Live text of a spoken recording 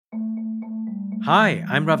Hi,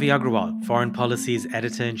 I'm Ravi Agrawal, Foreign Policy's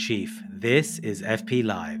Editor-in-Chief. This is FP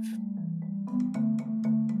Live.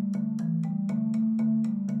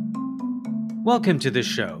 Welcome to the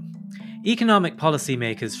show. Economic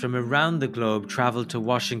policymakers from around the globe traveled to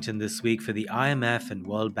Washington this week for the IMF and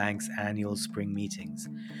World Bank's annual spring meetings.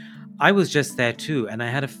 I was just there too, and I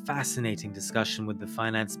had a fascinating discussion with the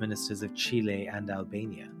finance ministers of Chile and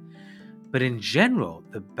Albania. But in general,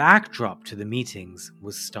 the backdrop to the meetings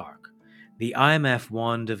was stark. The IMF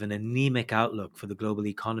warned of an anemic outlook for the global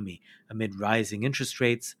economy amid rising interest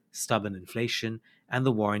rates, stubborn inflation, and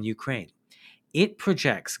the war in Ukraine. It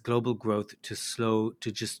projects global growth to slow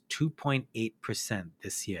to just 2.8%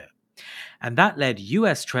 this year. And that led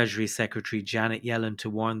US Treasury Secretary Janet Yellen to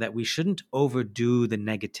warn that we shouldn't overdo the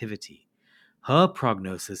negativity. Her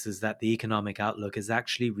prognosis is that the economic outlook is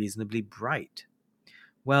actually reasonably bright.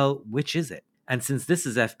 Well, which is it? And since this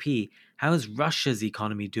is FP, how is Russia's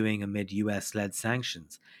economy doing amid US led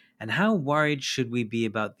sanctions? And how worried should we be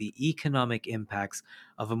about the economic impacts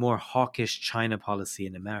of a more hawkish China policy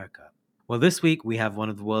in America? Well, this week we have one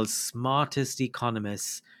of the world's smartest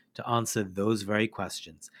economists to answer those very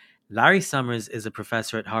questions. Larry Summers is a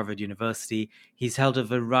professor at Harvard University. He's held a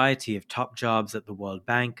variety of top jobs at the World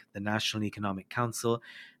Bank, the National Economic Council,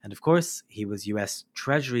 and of course, he was US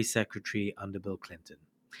Treasury Secretary under Bill Clinton.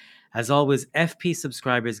 As always, FP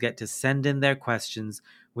subscribers get to send in their questions,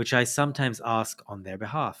 which I sometimes ask on their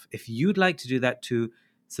behalf. If you'd like to do that too,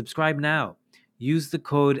 subscribe now. Use the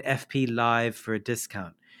code FP Live for a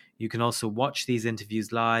discount. You can also watch these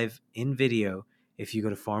interviews live in video if you go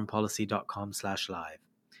to foreignpolicy.com/live.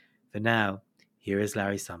 For now, here is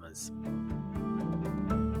Larry Summers.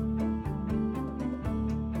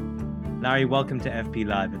 Larry, welcome to FP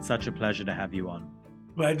Live. It's such a pleasure to have you on.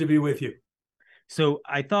 Glad to be with you. So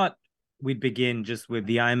I thought we'd begin just with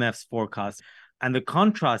the IMF's forecast and the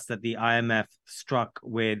contrast that the IMF struck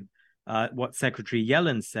with what Secretary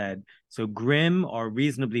Yellen said. So grim or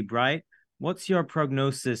reasonably bright. What's your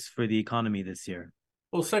prognosis for the economy this year?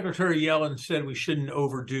 Well, Secretary Yellen said we shouldn't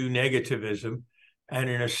overdo negativism. And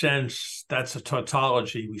in a sense, that's a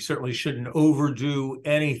tautology. We certainly shouldn't overdo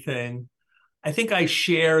anything. I think I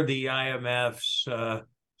share the IMF's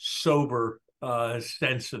sober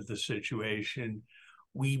sense of the situation.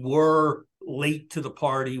 We were late to the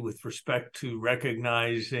party with respect to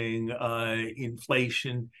recognizing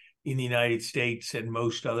inflation in the United States and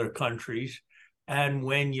most other countries. And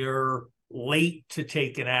when you're late to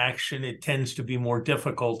take an action, it tends to be more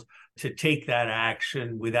difficult to take that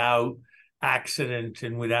action without accident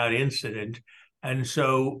and without incident. And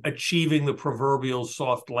so achieving the proverbial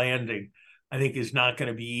soft landing, I think, is not going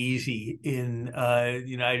to be easy in the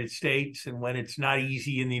United States. And when it's not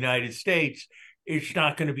easy in the United States, it's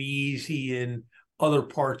not going to be easy in other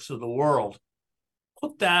parts of the world.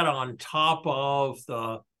 Put that on top of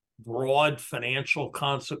the broad financial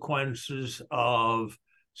consequences of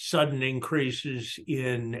sudden increases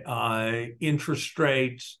in interest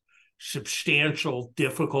rates, substantial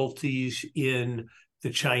difficulties in the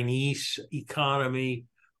Chinese economy,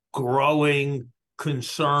 growing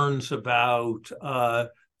concerns about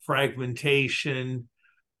fragmentation,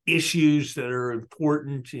 issues that are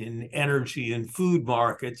important in energy and food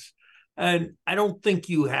markets. And I don't think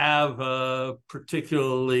you have a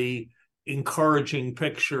particularly encouraging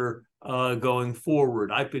picture going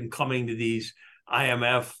forward. I've been coming to these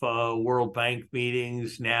IMF World Bank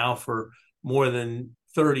meetings now for more than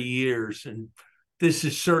 30 years. And this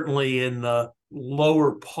is certainly in the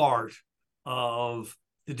lower part of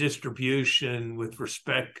the distribution with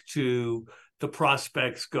respect to the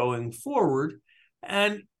prospects going forward.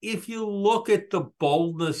 And if you look at the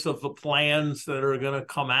boldness of the plans that are going to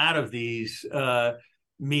come out of these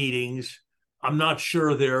meetings, I'm not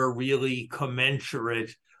sure they're really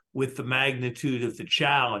commensurate with the magnitude of the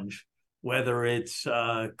challenge, whether it's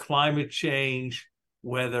climate change,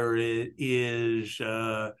 whether it is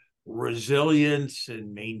resilience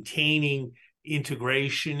and maintaining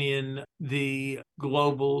integration in the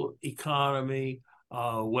global economy,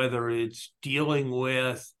 whether it's dealing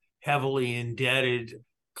with heavily indebted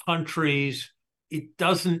countries. It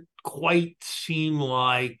doesn't quite seem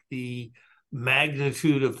like the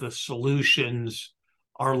magnitude of the solutions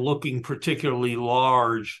are looking particularly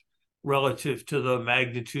large relative to the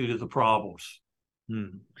magnitude of the problems.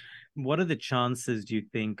 What are the chances, do you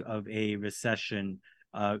think, of a recession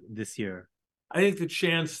this year? I think the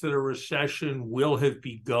chance that a recession will have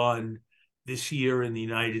begun this year in the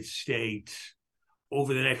United States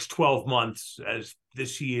over the next 12 months, as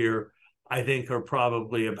this year, I think, are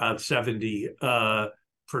probably about 70%.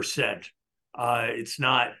 It's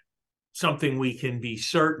not something we can be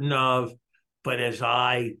certain of, but as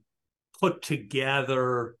I put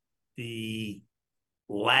together the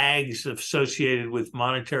lags associated with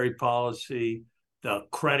monetary policy, the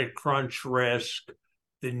credit crunch risk,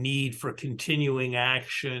 the need for continuing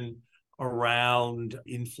action around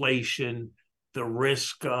inflation, the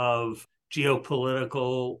risk of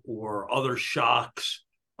geopolitical or other shocks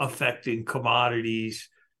affecting commodities.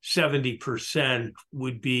 70%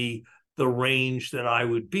 would be the range that I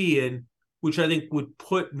would be in, which I think would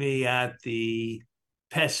put me at the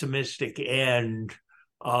pessimistic end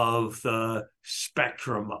of the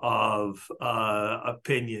spectrum of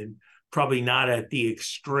opinion, probably not at the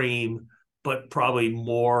extreme, but probably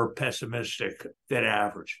more pessimistic than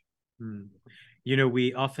average. You know,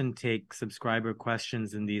 we often take subscriber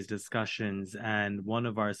questions in these discussions, and one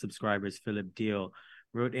of our subscribers, Philip Deal,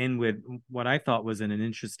 wrote in with what I thought was an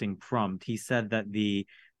interesting prompt. He said that the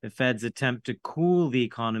Fed's attempt to cool the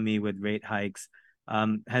economy with rate hikes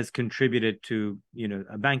has contributed to, you know,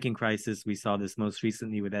 a banking crisis. We saw this most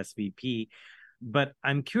recently with SVB. But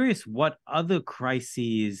I'm curious what other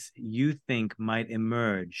crises you think might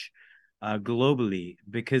emerge globally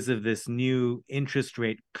because of this new interest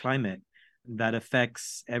rate climate that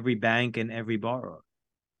affects every bank and every borrower.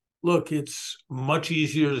 Look, it's much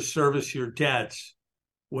easier to service your debts,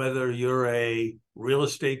 whether you're a real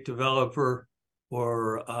estate developer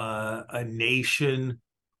or a nation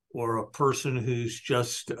or a person who's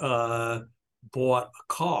just bought a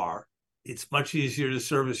car. It's much easier to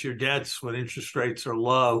service your debts when interest rates are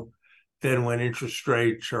low than when interest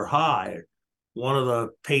rates are high. One of the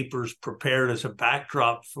papers prepared as a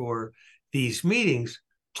backdrop for these meetings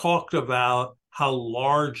talked about how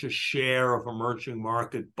large a share of emerging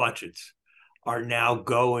market budgets are now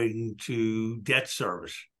going to debt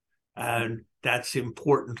service. And that's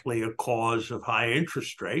importantly a cause of high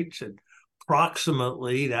interest rates. And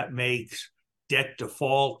approximately that makes debt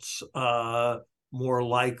defaults more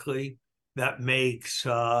likely. That makes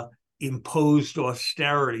imposed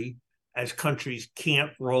austerity as countries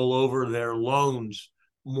can't roll over their loans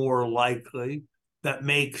more likely. That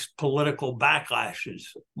makes political backlashes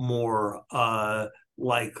more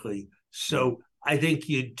likely. So I think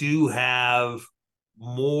you do have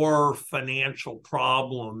more financial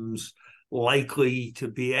problems likely to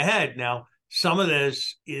be ahead. Now, some of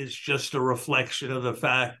this is just a reflection of the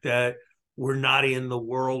fact that we're not in the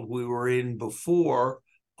world we were in before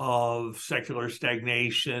of secular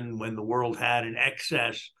stagnation when the world had an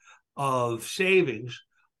excess of savings.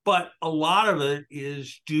 But a lot of it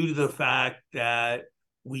is due to the fact that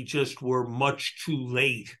we just were much too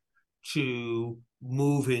late to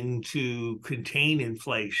moving to contain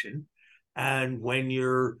inflation. And when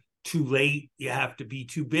you're too late, you have to be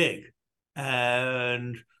too big.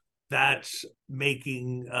 And that's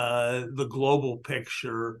making the global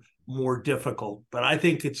picture more difficult. But I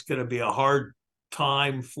think it's going to be a hard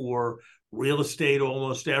time for real estate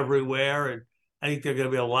almost everywhere. And I think there are going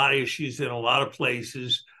to be a lot of issues in a lot of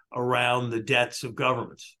places around the debts of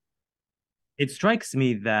governments. It strikes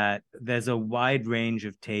me that there's a wide range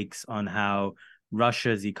of takes on how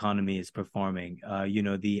Russia's economy is performing. You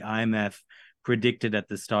know, the IMF predicted at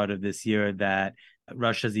the start of this year that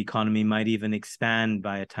Russia's economy might even expand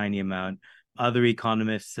by a tiny amount. Other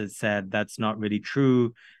economists have said that's not really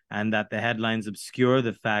true, and that the headlines obscure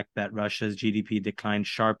the fact that Russia's GDP declined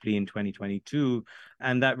sharply in 2022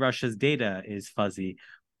 and that Russia's data is fuzzy.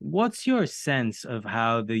 What's your sense of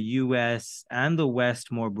how the US and the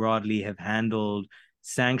West more broadly have handled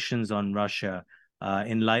sanctions on Russia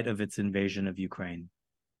in light of its invasion of Ukraine?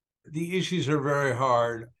 The issues are very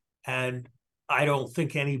hard, and I don't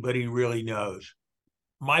think anybody really knows.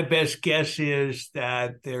 My best guess is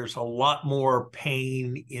that there's a lot more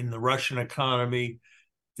pain in the Russian economy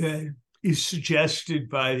than is suggested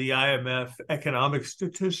by the IMF economic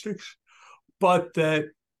statistics, but that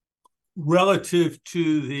relative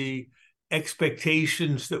to the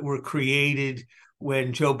expectations that were created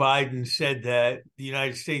when Joe Biden said that the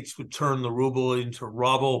United States would turn the ruble into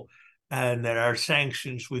rubble and that our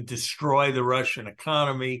sanctions would destroy the Russian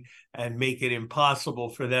economy and make it impossible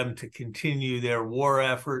for them to continue their war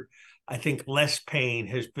effort, I think less pain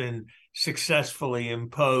has been successfully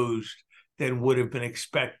imposed than would have been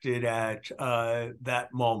expected at that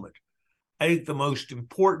moment. I think the most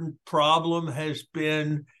important problem has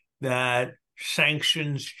been that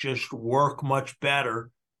sanctions just work much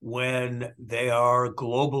better when they are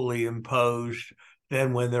globally imposed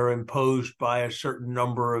than when they're imposed by a certain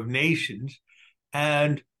number of nations.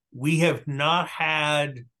 And we have not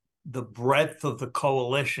had the breadth of the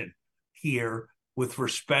coalition here with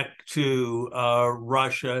respect to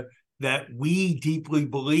Russia that we deeply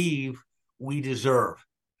believe we deserve.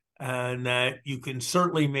 And that you can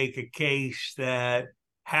certainly make a case that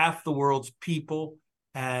half the world's people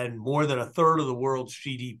and more than a third of the world's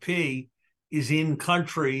GDP is in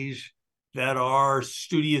countries that are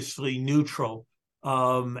studiously neutral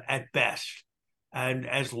at best. And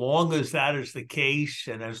as long as that is the case,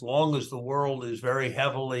 and as long as the world is very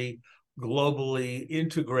heavily globally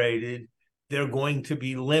integrated, there are going to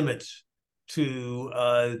be limits to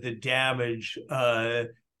the damage that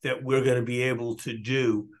we're going to be able to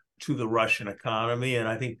do to the Russian economy. And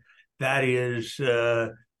I think that is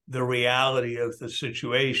the reality of the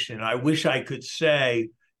situation. I wish I could say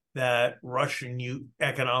that Russian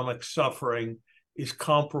economic suffering is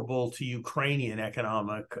comparable to Ukrainian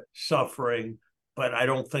economic suffering, but I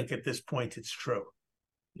don't think at this point it's true.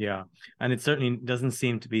 Yeah, and it certainly doesn't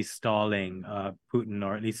seem to be stalling Putin,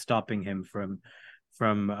 or at least stopping him from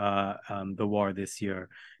the war this year.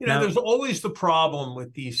 Now, there's always the problem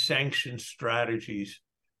with these sanction strategies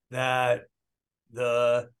that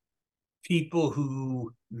the people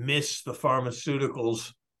who miss the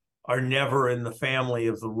pharmaceuticals are never in the family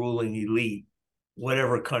of the ruling elite,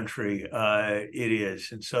 whatever country it is.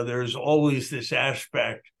 And so there's always this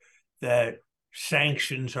aspect that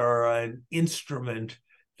sanctions are an instrument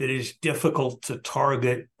that is difficult to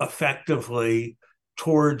target effectively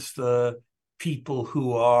towards the people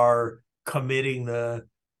who are committing the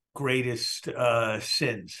greatest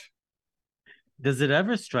sins. Does it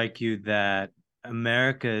ever strike you that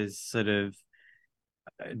America's sort of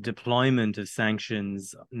deployment of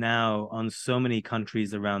sanctions now on so many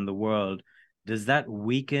countries around the world, does that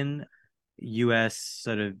weaken US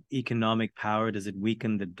sort of economic power? Does it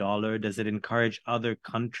weaken the dollar? Does it encourage other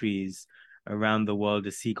countries around the world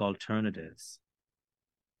to seek alternatives?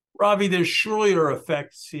 Ravi, there surely are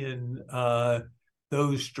effects in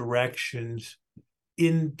those directions.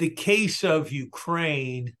 In the case of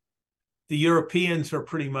Ukraine, the Europeans are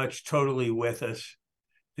pretty much totally with us.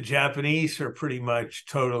 The Japanese are pretty much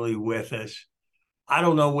totally with us. I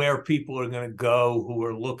don't know where people are going to go who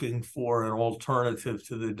are looking for an alternative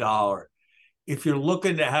to the dollar. If you're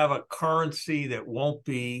looking to have a currency that won't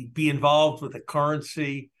be involved with a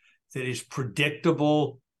currency that is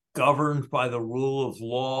predictable, governed by the rule of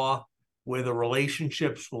law, where the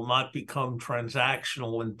relationships will not become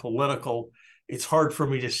transactional and political, it's hard for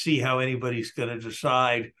me to see how anybody's going to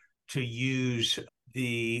decide to use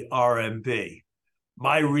the RMB.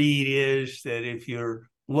 My read is that if you're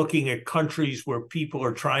looking at countries where people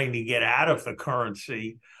are trying to get out of the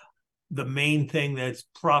currency, the main thing that's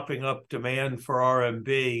propping up demand for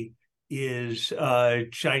RMB is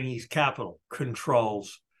Chinese capital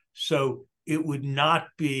controls. So it would not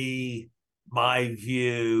be my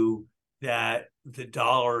view that the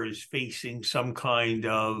dollar is facing some kind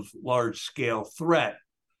of large-scale threat.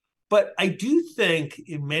 But I do think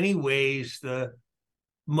in many ways the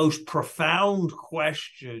most profound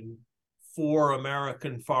question for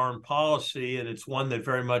American foreign policy, and it's one that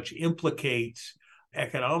very much implicates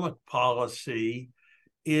economic policy,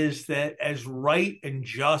 is that as right and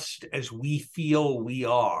just as we feel we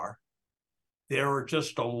are, there are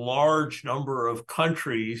just a large number of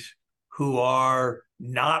countries who are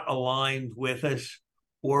not aligned with us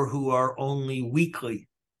or who are only weakly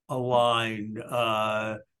aligned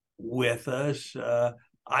with us.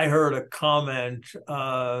 I heard a comment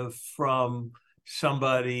from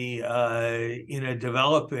somebody in a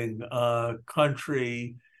developing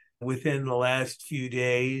country within the last few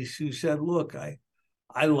days who said, look,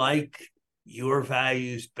 I like your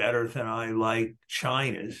values better than I like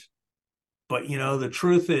China's. But, you know, the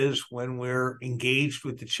truth is when we're engaged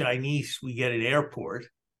with the Chinese, we get an airport.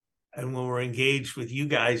 And when we're engaged with you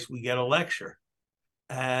guys, we get a lecture.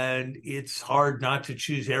 And it's hard not to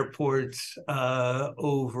choose airports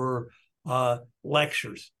over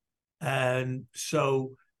lectures. And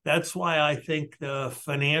so that's why I think the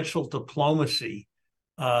financial diplomacy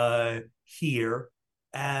here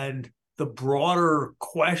and the broader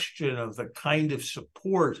question of the kind of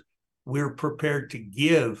support we're prepared to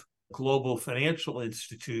give global financial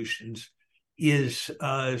institutions is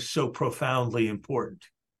so profoundly important.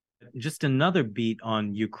 Just another beat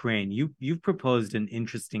on Ukraine. You've proposed an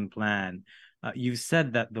interesting plan. You've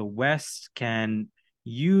said that the West can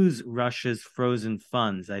use Russia's frozen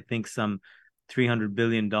funds, I think some $300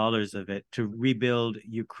 billion of it, to rebuild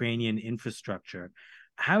Ukrainian infrastructure.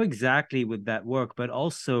 How exactly would that work? But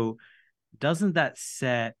also, doesn't that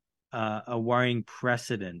set a worrying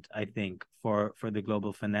precedent, I think, for the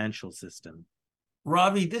global financial system?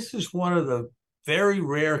 Ravi, this is one of the very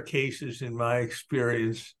rare cases in my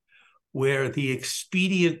experience where the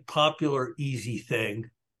expedient, popular, easy thing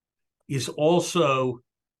is also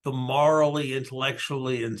the morally,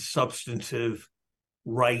 intellectually, and substantive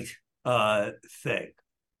right thing.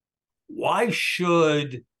 why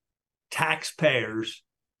should taxpayers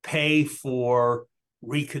pay for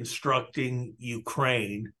reconstructing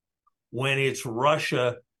Ukraine when it's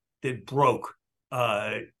Russia that broke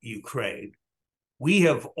Ukraine? We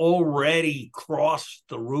have already crossed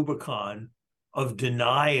the Rubicon of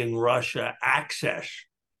denying Russia access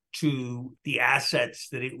to the assets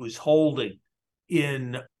that it was holding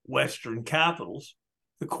in Western capitals.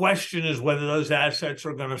 The question is whether those assets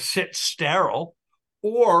are going to sit sterile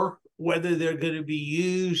or whether they're going to be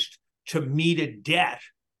used to meet a debt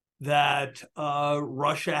that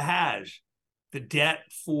Russia has, the debt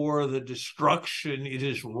for the destruction it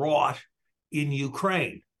has wrought in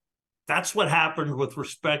Ukraine. That's what happened with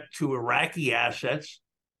respect to Iraqi assets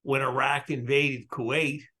when Iraq invaded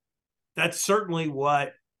Kuwait. That's certainly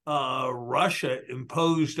what Russia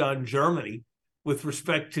imposed on Germany with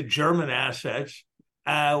respect to German assets,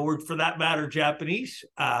 or for that matter, Japanese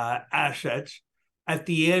assets at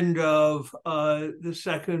the end of the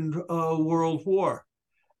Second World War.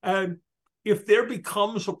 And if there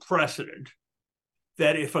becomes a precedent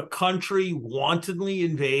that if a country wantonly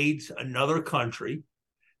invades another country,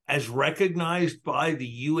 as recognized by the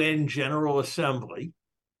UN General Assembly,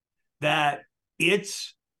 that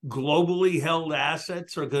its globally held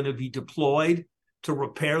assets are going to be deployed to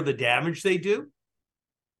repair the damage they do,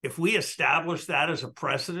 if we establish that as a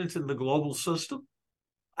precedent in the global system,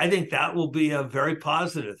 I think that will be a very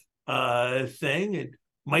positive thing. It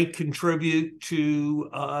might contribute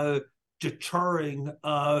to deterring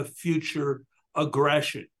future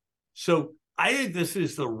aggression. So I think this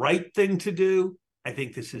is the right thing to do. I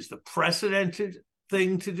think this is the precedented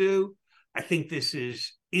thing to do. I think this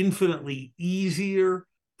is infinitely easier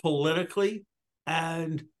politically.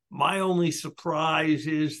 And my only surprise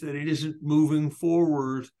is that it isn't moving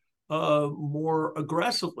forward more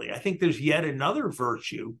aggressively. I think there's yet another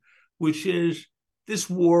virtue, which is this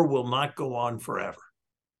war will not go on forever.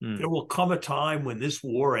 There will come a time when this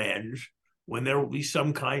war ends, when there will be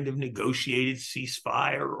some kind of negotiated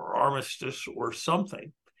ceasefire or armistice or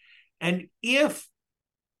something. And if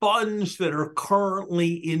funds that are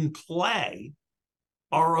currently in play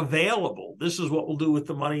are available, this is what we'll do with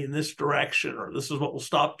the money in this direction, or this is what we'll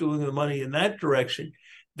stop doing with the money in that direction,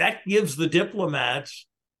 that gives the diplomats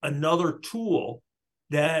another tool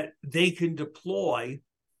that they can deploy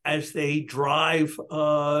as they drive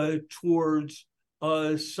towards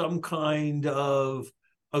some kind of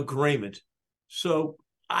agreement. So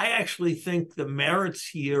I actually think the merits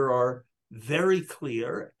here are very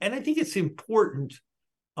clear, and I think it's important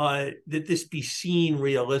that this be seen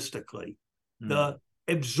realistically. The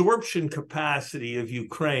absorption capacity of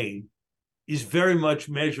Ukraine is very much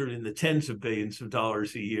measured in the tens of billions of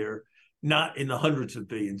dollars a year, not in the hundreds of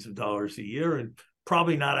billions of dollars a year, and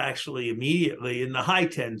probably not actually immediately in the high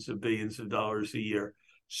tens of billions of dollars a year.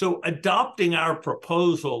 So adopting our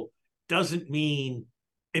proposal doesn't mean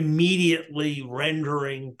immediately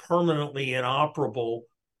rendering permanently inoperable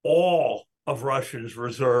all of Russia's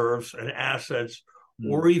reserves and assets,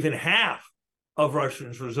 or even half of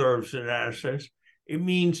Russia's reserves and assets. It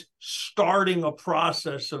means starting a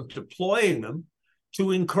process of deploying them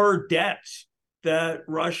to incur debts that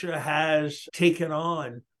Russia has taken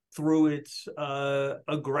on through its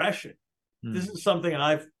aggression. This is something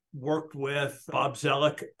I've worked with Bob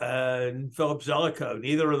Zoellick and Philip Zelikow.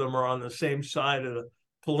 Neither of them are on the same side of the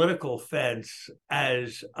political fence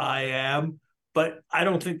as I am, but I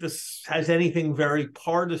don't think this has anything very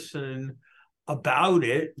partisan about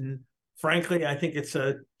it. And frankly, I think it's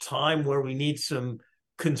a time where we need some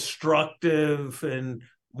constructive and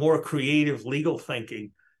more creative legal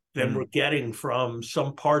thinking than we're getting from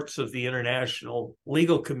some parts of the international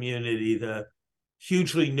legal community. The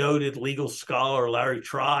hugely noted legal scholar Larry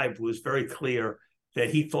Tribe was very clear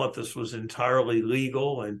that he thought this was entirely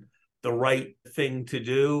legal and the right thing to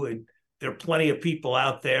do. And there are plenty of people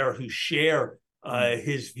out there who share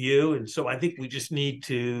his view. And so I think we just need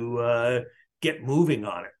to get moving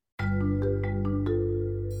on it.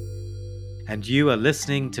 And you are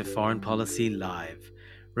listening to Foreign Policy Live.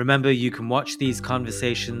 Remember, you can watch these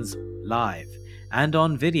conversations live and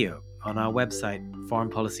on video on our website,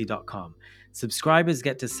 foreignpolicy.com. Subscribers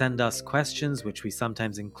get to send us questions, which we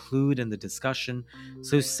sometimes include in the discussion.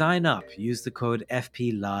 So sign up, use the code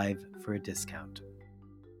FPLive for a discount.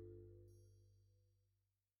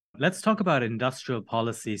 Let's talk about industrial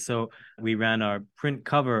policy. So we ran our print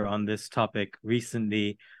cover on this topic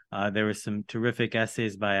recently. There were some terrific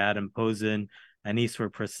essays by Adam Posen and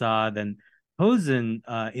Iswar Prasad. And Posen,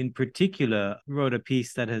 in particular, wrote a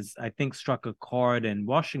piece that has, I think, struck a chord in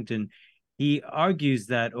Washington. He argues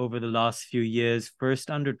that over the last few years,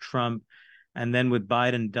 first under Trump and then with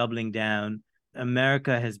Biden doubling down,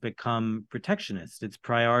 America has become protectionist. It's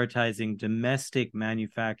prioritizing domestic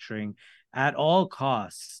manufacturing at all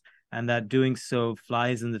costs, and that doing so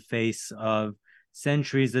flies in the face of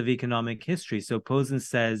centuries of economic history. So Posen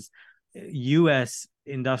says US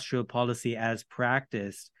industrial policy as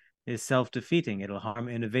practiced is self-defeating. It'll harm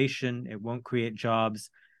innovation, it won't create jobs,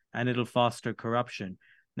 and it'll foster corruption.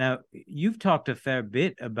 Now, you've talked a fair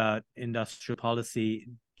bit about industrial policy.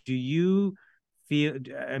 Do you feel,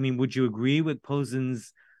 I mean, would you agree with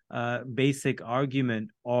Posen's basic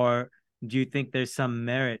argument, or do you think there's some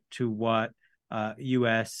merit to what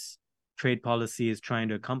US trade policy is trying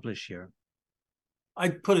to accomplish here?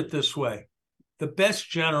 I'd put it this way. The best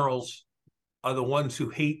generals are the ones who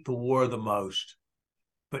hate the war the most,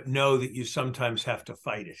 but know that you sometimes have to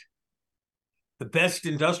fight it. The best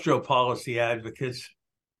industrial policy advocates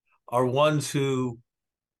are ones who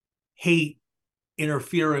hate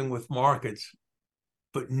interfering with markets,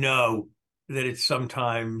 but know that it's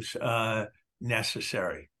sometimes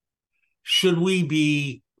necessary. Should we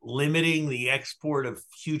be limiting the export of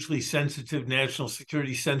hugely sensitive, national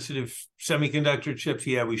security sensitive semiconductor chips?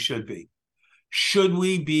 Yeah, we should be. Should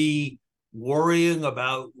we be worrying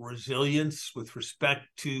about resilience with respect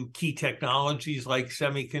to key technologies like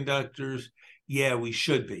semiconductors? Yeah, we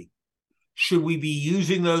should be. Should we be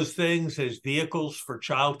using those things as vehicles for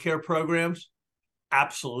childcare programs?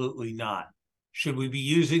 Absolutely not. Should we be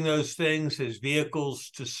using those things as vehicles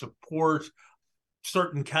to support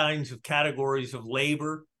certain kinds of categories of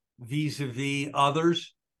labor vis-a-vis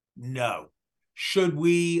others? No. Should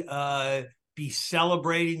we be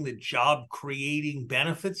celebrating the job-creating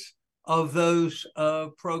benefits of those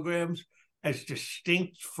programs as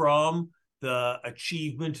distinct from the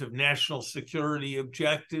achievement of national security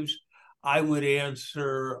objectives? I would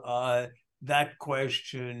answer that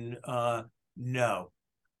question no.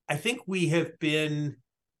 I think we have been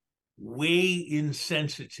way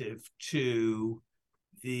insensitive to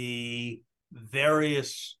the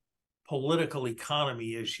various political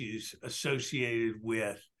economy issues associated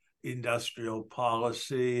with industrial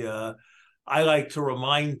policy. I like to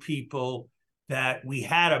remind people that we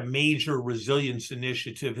had a major resilience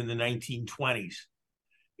initiative in the 1920s.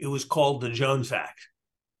 It was called the Jones Act.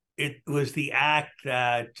 It was the act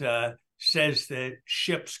that says that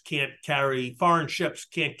foreign ships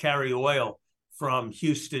can't carry oil from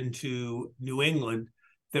Houston to New England,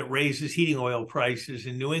 that raises heating oil prices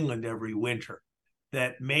in New England every winter,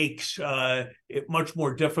 that makes it much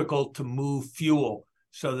more difficult to move fuel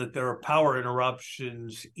so that there are power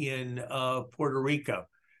interruptions in Puerto Rico,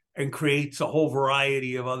 and creates a whole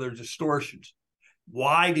variety of other distortions.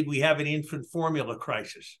 Why did we have an infant formula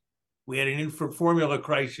crisis? We had an infant formula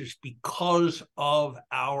crisis because of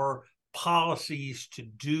our policies to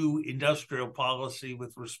do industrial policy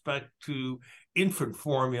with respect to infant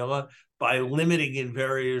formula by limiting in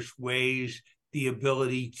various ways the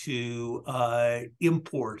ability to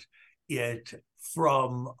import it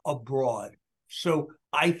from abroad. So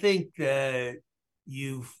I think that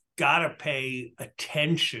you've got to pay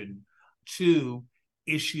attention to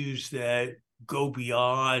issues that go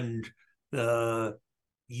beyond the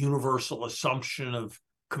universal assumption of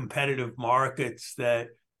competitive markets that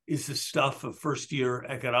is the stuff of first-year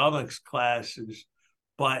economics classes.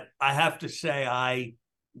 But I have to say, I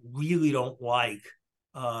really don't like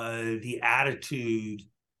the attitude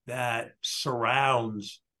that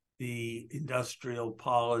surrounds the industrial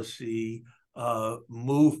policy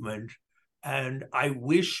movement. And I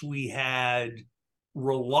wish we had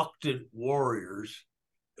reluctant warriors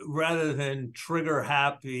rather than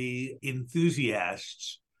trigger-happy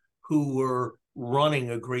enthusiasts who were running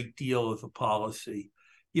a great deal of the policy.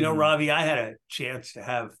 You know, Ravi, I had a chance to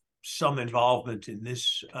have some involvement in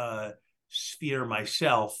this sphere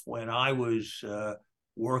myself when I was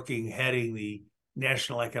heading the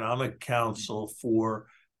National Economic Council for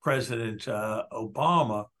President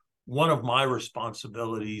Obama. One of my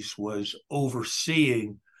responsibilities was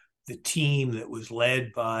overseeing the team that was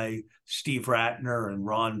led by Steve Ratner and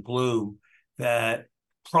Ron Bloom that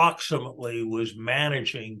proximately was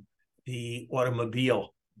managing the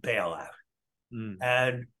automobile bailout.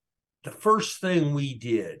 And the first thing we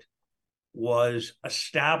did was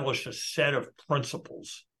establish a set of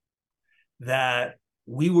principles that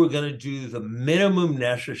we were going to do the minimum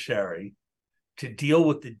necessary to deal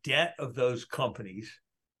with the debt of those companies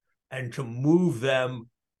and to move them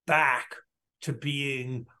back to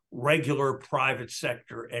being regular private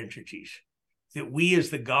sector entities. That we as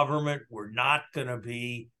the government were not going to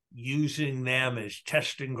be using them as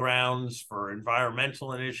testing grounds for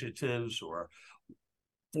environmental initiatives or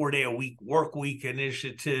 4-day-a-week work week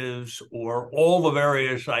initiatives or all the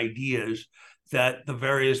various ideas that the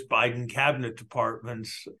various Biden cabinet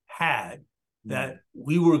departments had, that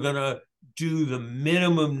we were going to do the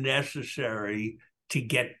minimum necessary to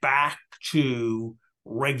get back to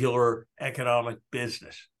regular economic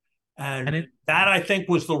business. And that, I think,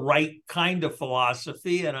 was the right kind of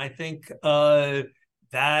philosophy. And I think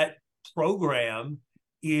that program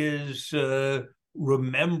is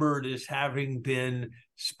remembered as having been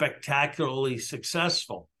spectacularly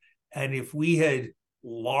successful. And if we had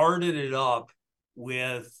larded it up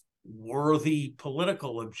with worthy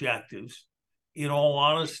political objectives, in all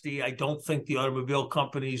honesty, I don't think the automobile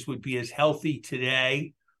companies would be as healthy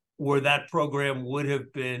today, or that program would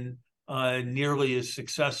have been nearly as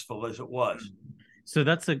successful as it was. So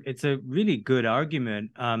it's a really good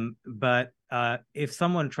argument. But if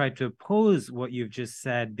someone tried to oppose what you've just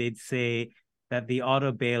said, they'd say that the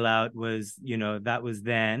auto bailout was, that was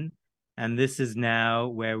then, and this is now,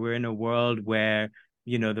 where we're in a world where,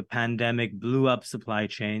 the pandemic blew up supply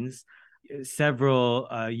chains. Several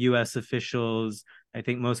U.S. officials, I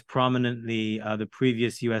think most prominently the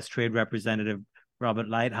previous U.S. Trade Representative Robert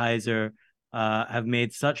Lighthizer, have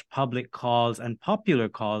made such public calls and popular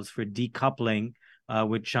calls for decoupling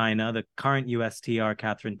with China. The current USTR,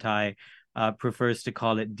 Catherine Tai, prefers to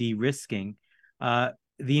call it de-risking. The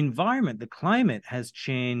environment, the climate has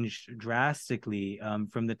changed drastically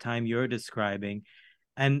from the time you're describing.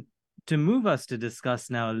 And to move us to discuss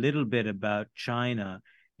now a little bit about China,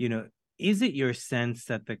 is it your sense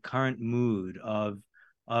that the current mood of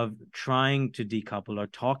trying to decouple or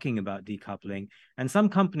talking about decoupling, and some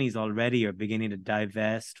companies already are beginning to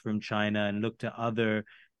divest from China and look to other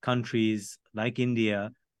countries like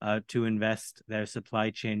India to invest their supply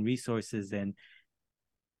chain resources in,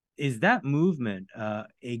 is that movement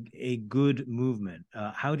a good movement?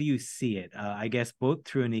 How do you see it? I guess both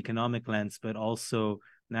through an economic lens, but also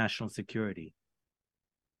national security.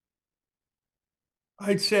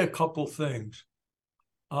 I'd say a couple things.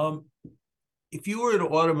 If you were an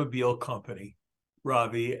automobile company,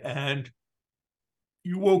 Ravi, and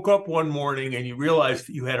you woke up one morning and you realized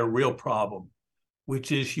that you had a real problem,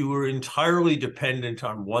 which is you were entirely dependent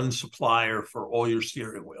on one supplier for all your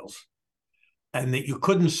steering wheels, and that you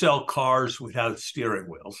couldn't sell cars without steering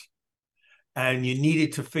wheels, and you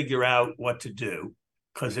needed to figure out what to do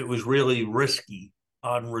because it was really risky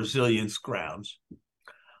on resilience grounds,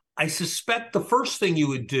 I suspect the first thing you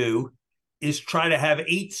would do is try to have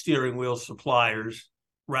 8 steering wheel suppliers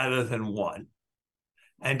rather than one,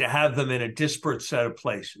 and to have them in a disparate set of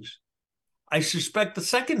places. I suspect the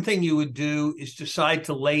second thing you would do is decide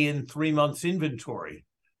to lay in 3 months inventory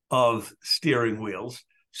of steering wheels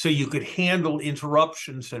so you could handle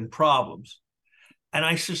interruptions and problems. And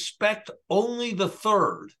I suspect only the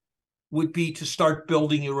third would be to start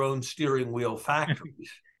building your own steering wheel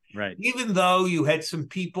factories. Right. Even though you had some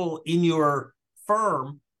people in your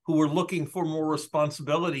firm who were looking for more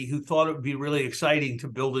responsibility, who thought it would be really exciting to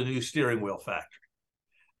build a new steering wheel factory.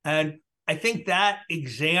 And I think that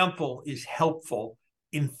example is helpful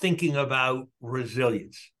in thinking about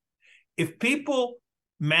resilience. If people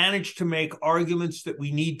manage to make arguments that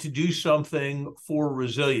we need to do something for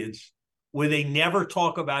resilience where they never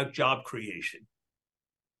talk about job creation,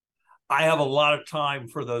 I have a lot of time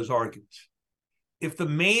for those arguments. If the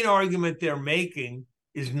main argument they're making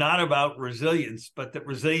is not about resilience, but that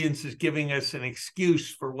resilience is giving us an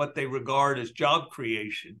excuse for what they regard as job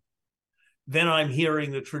creation, then I'm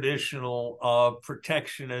hearing the traditional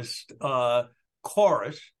protectionist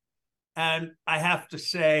chorus. And I have to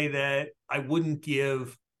say that I wouldn't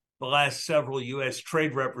give the last several U.S.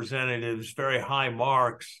 trade representatives very high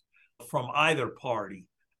marks from either party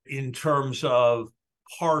in terms of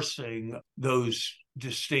parsing those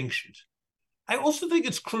distinctions. I also think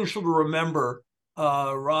it's crucial to remember,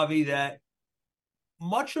 Ravi, that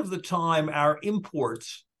much of the time our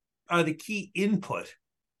imports are the key input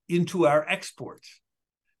into our exports.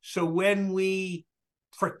 So when we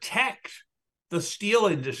protect the steel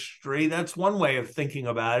industry, that's one way of thinking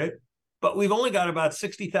about it. But we've only got about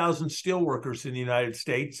 60,000 steel workers in the United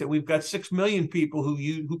States, and we've got 6 million people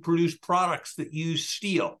who produce products that use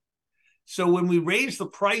steel. So when we raise the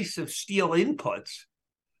price of steel inputs,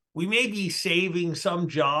 we may be saving some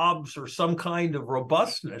jobs or some kind of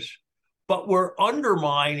robustness, but we're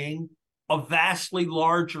undermining a vastly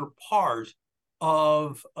larger part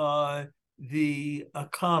of the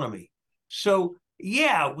economy. So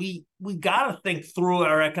yeah, we got to think through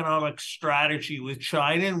our economic strategy with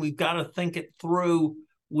China, and we've got to think it through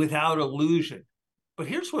without illusion. But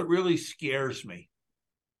here's what really scares me.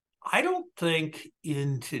 I don't think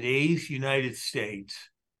in today's United States,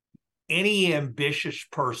 any ambitious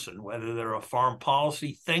person, whether they're a foreign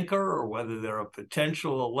policy thinker or whether they're a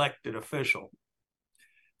potential elected official,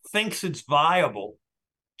 thinks it's viable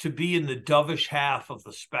to be in the dovish half of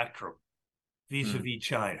the spectrum vis-a-vis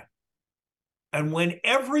China. And when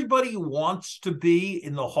everybody wants to be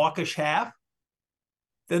in the hawkish half,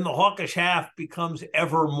 then the hawkish half becomes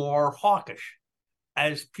ever more hawkish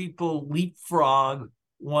as people leapfrog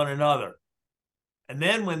one another. And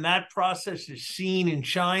then when that process is seen in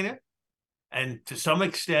China, and to some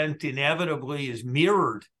extent inevitably is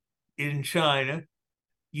mirrored in China,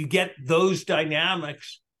 you get those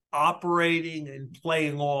dynamics operating and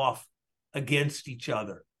playing off against each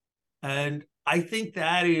other. And I think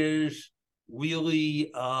that is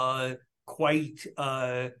really quite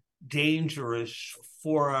dangerous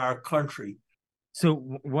for our country. So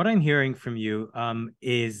what I'm hearing from you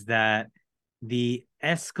is that the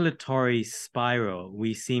escalatory spiral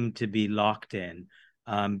we seem to be locked in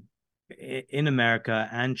America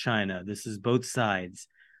and China, this is both sides,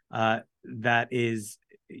 that is,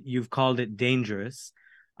 you've called it dangerous.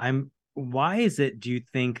 Why is it, do you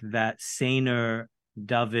think, that saner,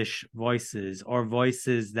 dovish voices, or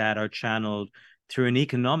voices that are channeled through an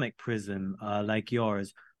economic prism like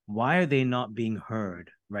yours, why are they not being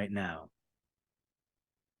heard right now?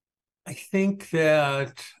 I think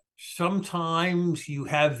that sometimes you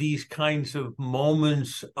have these kinds of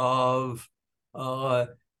moments of what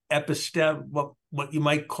you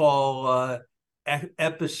might call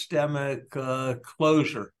epistemic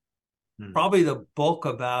closure. Probably the book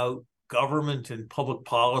about government and public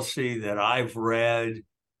policy that I've read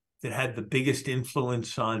that had the biggest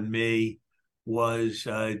influence on me was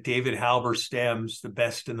David Halberstam's The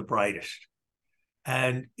Best and the Brightest.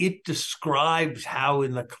 And it describes how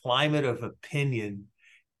in the climate of opinion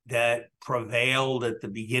that prevailed at the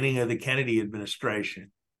beginning of the Kennedy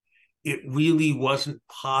administration, it really wasn't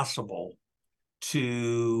possible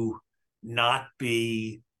to not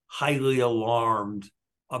be highly alarmed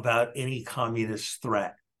about any communist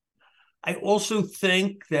threat. I also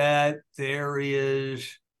think that there is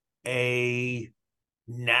a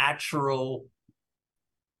natural,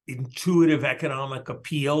 intuitive economic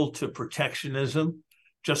appeal to protectionism,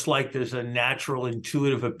 just like there's a natural,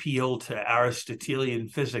 intuitive appeal to Aristotelian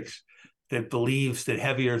physics that believes that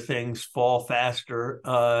heavier things fall faster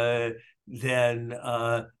than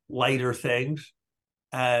lighter things.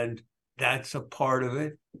 And that's a part of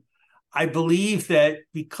it. I believe that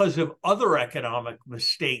because of other economic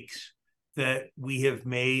mistakes that we have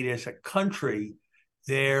made as a country,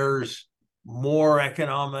 there's more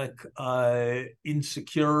economic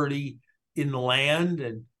insecurity in the land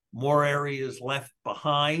and more areas left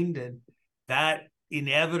behind. And that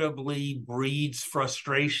inevitably breeds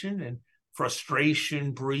frustration, and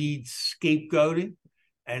frustration breeds scapegoating,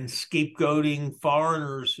 and scapegoating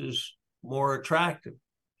foreigners is more attractive.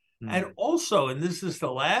 And also, and this is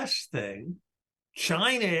the last thing,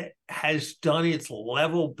 China has done its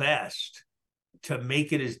level best to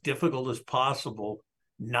make it as difficult as possible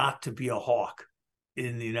not to be a hawk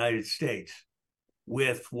in the United States,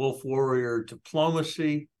 with wolf warrior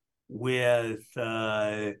diplomacy, with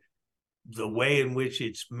the way in which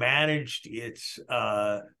it's managed its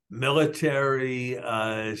military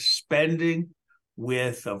spending,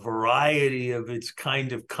 with a variety of its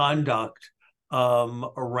kind of conduct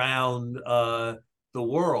around the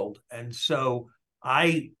world. And so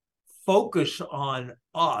I focus on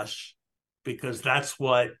us because that's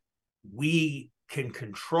what we can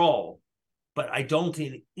control, but I don't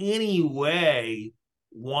in any way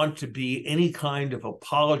want to be any kind of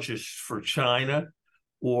apologist for China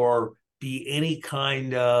or be any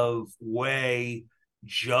kind of way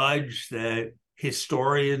judge that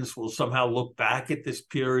historians will somehow look back at this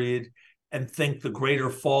period and think the greater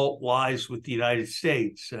fault lies with the United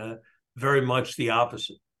States. Very much the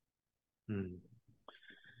opposite.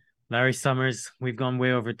 Larry Summers, we've gone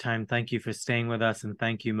way over time. Thank you for staying with us, and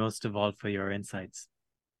thank you most of all for your insights.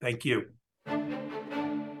 Thank you.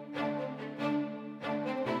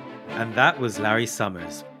 And that was Larry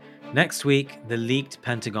Summers. Next week, the leaked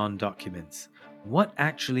Pentagon documents. What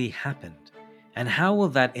actually happened? And how will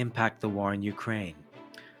that impact the war in Ukraine?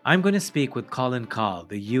 I'm going to speak with Colin Kahl,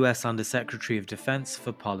 the US Undersecretary of Defense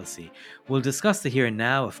for Policy. We'll discuss the here and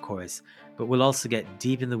now, of course, but we'll also get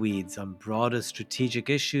deep in the weeds on broader strategic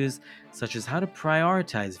issues, such as how to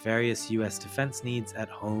prioritize various US defense needs at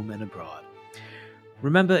home and abroad.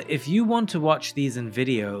 Remember, if you want to watch these in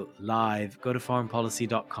video live, go to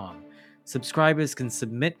foreignpolicy.com. Subscribers can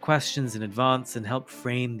submit questions in advance and help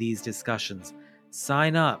frame these discussions.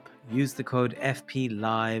 Sign up, use the code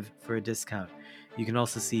FPLIVE for a discount. You can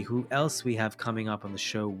also see who else we have coming up on the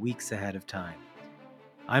show weeks ahead of time.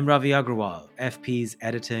 I'm Ravi Agrawal, FP's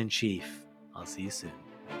Editor-in-Chief. I'll see you soon.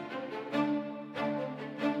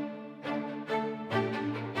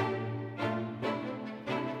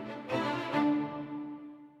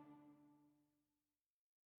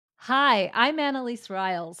 Hi, I'm Annalise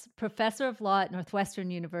Riles, professor of law at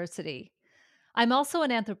Northwestern University. I'm also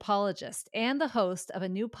an anthropologist and the host of a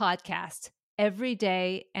new podcast,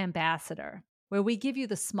 Everyday Ambassador, where we give you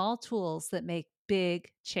the small tools that make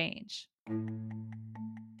big change.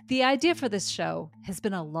 The idea for this show has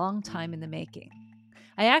been a long time in the making.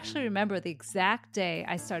 I actually remember the exact day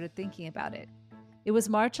I started thinking about it. It was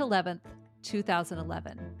March 11th,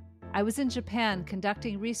 2011. I was in Japan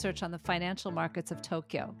conducting research on the financial markets of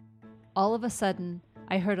Tokyo. All of a sudden,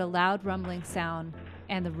 I heard a loud rumbling sound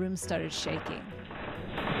and the room started shaking.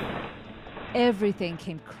 Everything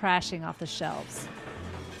came crashing off the shelves.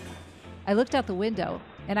 I looked out the window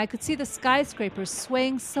and I could see the skyscrapers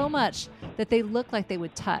swaying so much that they looked like they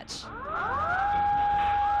would touch.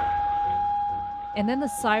 And then the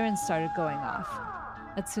sirens started going off.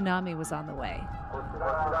 A tsunami was on the way.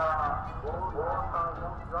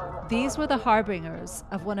 These were the harbingers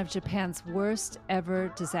of one of Japan's worst ever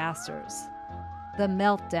disasters, the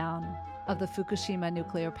meltdown of the Fukushima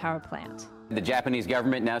nuclear power plant. The Japanese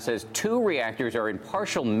government now says 2 reactors are in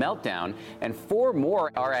partial meltdown and 4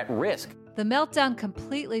 more are at risk. The meltdown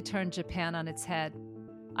completely turned Japan on its head.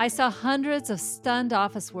 I saw hundreds of stunned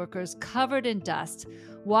office workers covered in dust,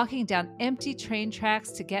 walking down empty train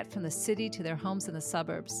tracks to get from the city to their homes in the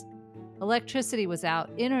suburbs. Electricity was out,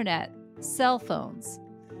 internet, cell phones.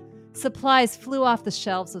 Supplies flew off the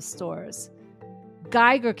shelves of stores.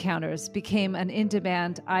 Geiger counters became an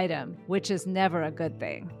in-demand item, which is never a good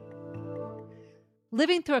thing.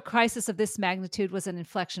 Living through a crisis of this magnitude was an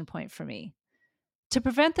inflection point for me. To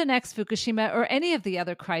prevent the next Fukushima or any of the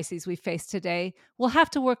other crises we face today, we'll have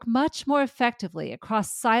to work much more effectively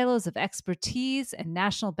across silos of expertise and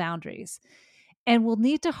national boundaries. And we'll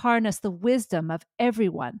need to harness the wisdom of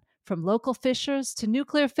everyone, from local fishers to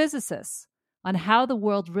nuclear physicists, on how the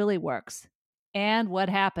world really works and what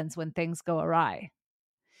happens when things go awry.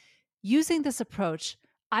 Using this approach,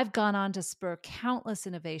 I've gone on to spur countless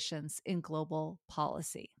innovations in global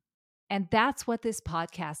policy. And that's what this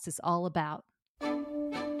podcast is all about.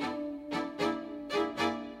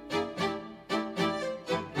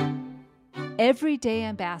 Everyday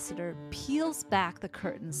Ambassador peels back the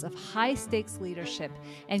curtains of high-stakes leadership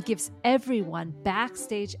and gives everyone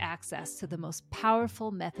backstage access to the most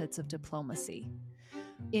powerful methods of diplomacy.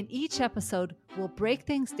 In each episode, we'll break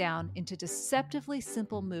things down into deceptively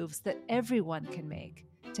simple moves that everyone can make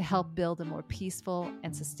to help build a more peaceful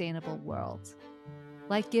and sustainable world.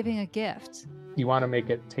 Like giving a gift. You want to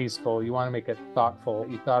make it tasteful. You want to make it thoughtful.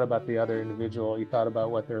 You thought about the other individual. You thought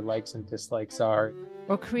about what their likes and dislikes are.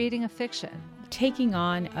 Or creating a fiction. Taking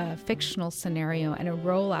on a fictional scenario and a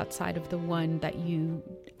role outside of the one that you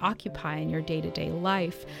occupy in your day-to-day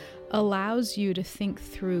life allows you to think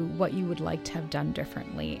through what you would like to have done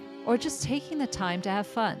differently. Or just taking the time to have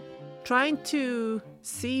fun. Trying to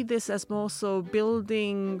see this as more so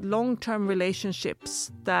building long-term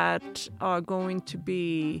relationships that are going to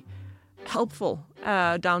be helpful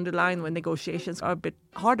down the line when negotiations are a bit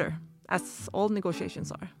harder, as all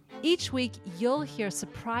negotiations are. Each week, you'll hear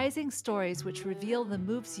surprising stories which reveal the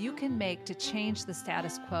moves you can make to change the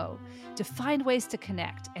status quo, to find ways to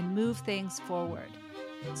connect and move things forward.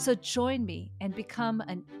 So join me and become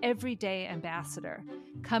an everyday ambassador,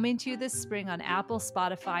 coming to you this spring on Apple,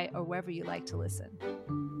 Spotify, or wherever you like to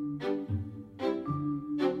listen.